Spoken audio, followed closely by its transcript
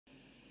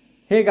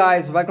Hey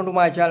guys, welcome to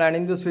my channel, and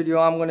in this video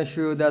I'm going to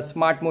show you the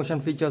smart motion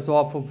features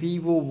of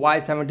Vivo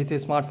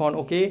Y73 smartphone.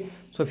 Okay,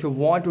 so if you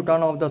want to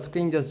turn off the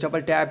screen, just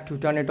double tap to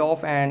turn it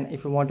off, and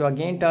if you want to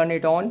again turn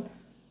it on,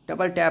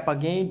 double tap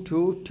again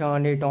to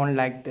turn it on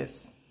like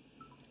this.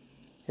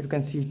 You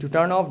can see to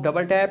turn off,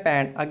 double tap,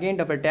 and again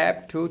double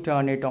tap to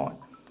turn it on.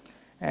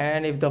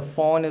 And if the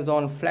phone is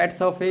on flat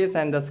surface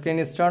and the screen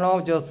is turned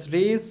off, just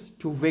raise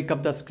to wake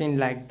up the screen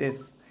like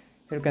this.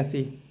 You can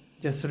see,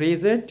 just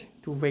raise it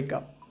to wake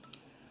up.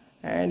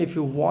 And if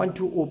you want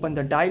to open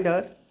the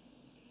dialer,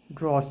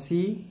 draw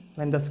C.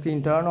 When the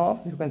screen turn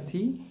off, you can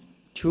see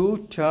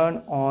to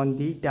turn on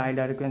the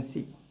dialer. You can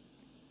see.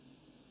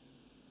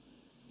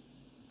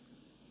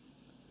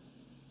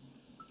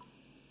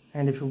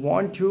 And if you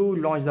want to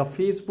launch the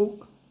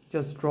Facebook,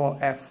 just draw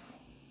F.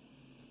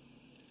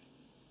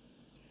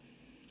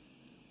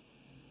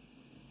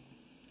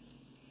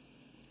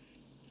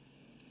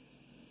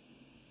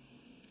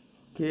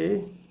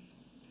 Okay.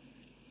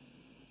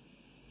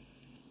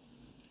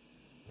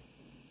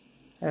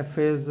 F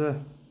is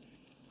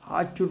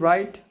hard to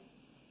write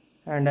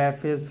and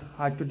F is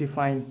hard to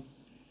define.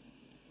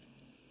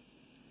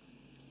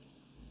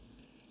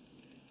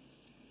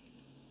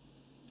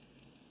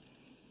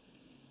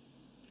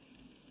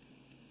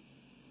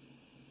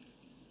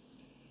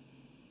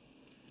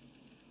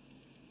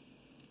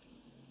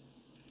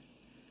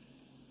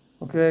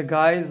 Okay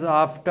guys,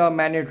 after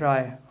many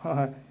try,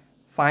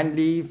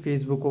 finally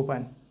Facebook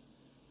open.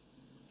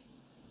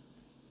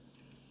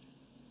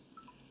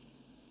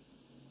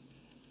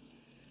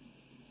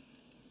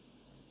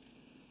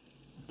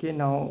 Okay,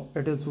 now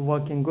it is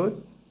working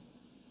good.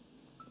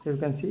 You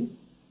can see,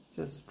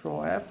 just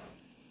draw F.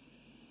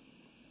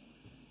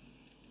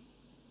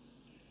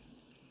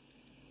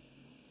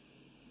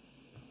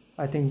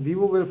 I think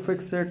Vivo will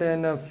fix it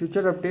in a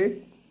future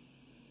update,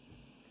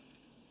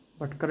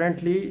 but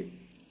currently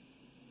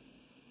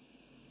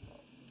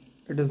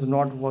it is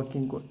not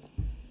working good.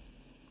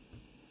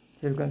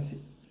 Here you can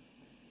see.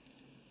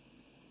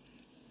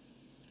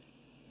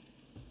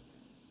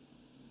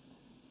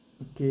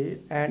 Okay,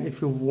 and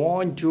if you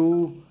want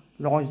to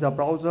launch the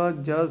browser,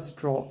 just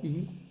draw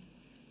E.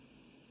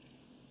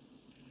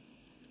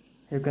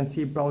 You can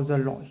see browser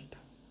launched.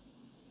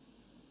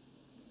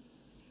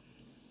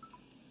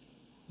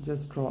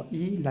 Just draw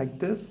E like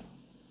this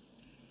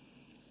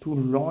to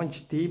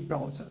launch the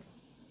browser.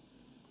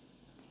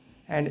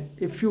 And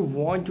if you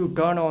want to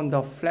turn on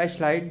the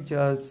flashlight,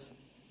 just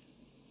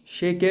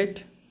shake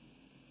it.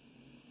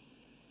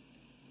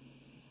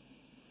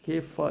 Okay,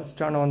 first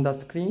turn on the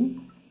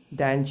screen,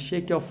 then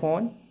shake your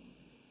phone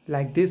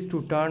like this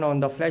to turn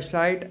on the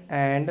flashlight,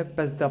 and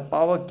press the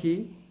power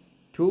key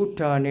to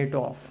turn it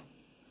off.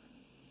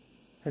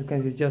 You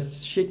can see,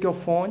 just shake your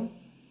phone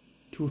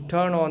to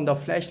turn on the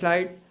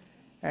flashlight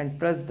and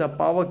press the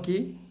power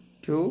key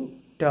to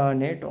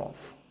turn it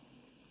off.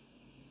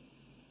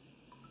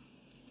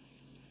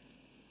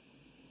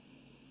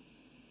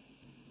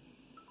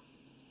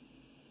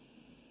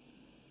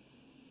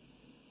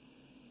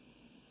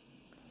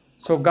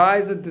 So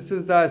guys, this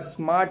is the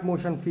smart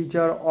motion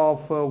feature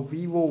of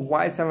Vivo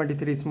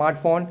Y73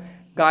 smartphone.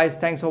 Guys,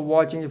 thanks for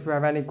watching. If you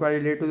have any query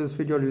related to this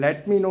video,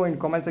 let me know in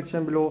comment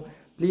section below.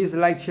 Please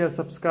like, share,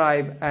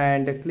 subscribe,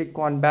 and click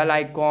on bell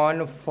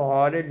icon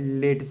for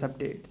latest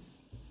updates.